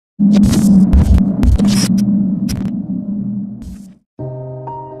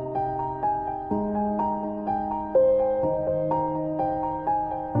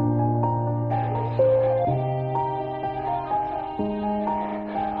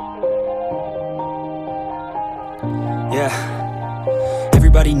Yeah.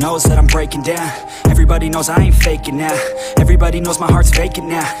 Everybody knows that I'm breaking down. Everybody knows I ain't faking now. Everybody knows my heart's vacant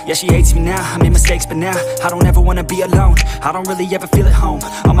now. Yeah, she hates me now, I made mistakes but now I don't ever wanna be alone. I don't really ever feel at home.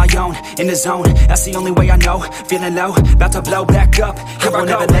 On my own, in the zone, that's the only way I know. Feeling low, about to blow back up. Here I won't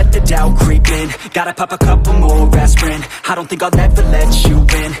ever let the doubt creep in. Gotta pop a couple more aspirin. I don't think I'll ever let you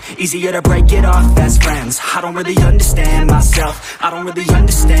in. Easier to break it off as friends. I don't really understand myself. I don't really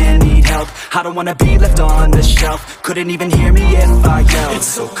understand, need help. I don't wanna be left on the shelf. Couldn't even hear me if I yelled. It's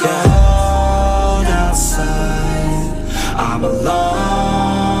so cold outside, I'm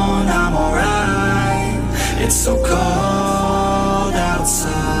alone, I'm alright. It's so cold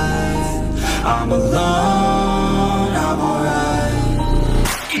outside, I'm alone, I'm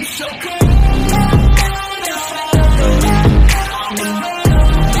alright. It's so cold.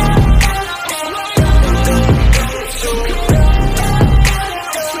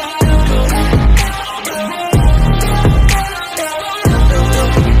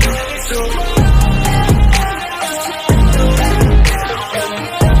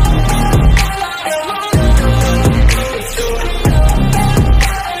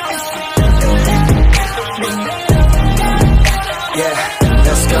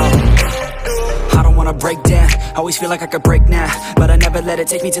 Break down, always feel like I could break now, but I never let it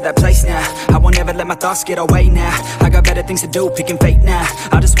take me to that place now. I won't ever let my thoughts get away now. I got better things to do, picking fate now.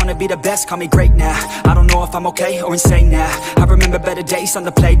 I just wanna be the best, call me great now. I don't know if I'm okay or insane now. I remember better days on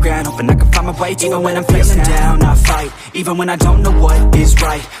the playground, hoping I can find my way. Even when I'm feeling down, I fight. Even when I don't know what is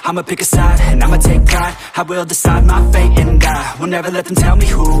right, I'ma pick a side and I'ma take pride. I will decide my fate and I will never let them tell me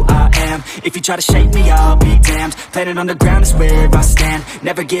who I am. If you try to shake me, I'll be damned. Planet on the ground is where I stand.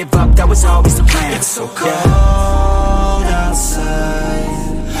 Never give up, that was always the plan. It's so cold outside,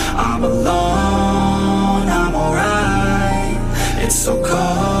 I'm alone.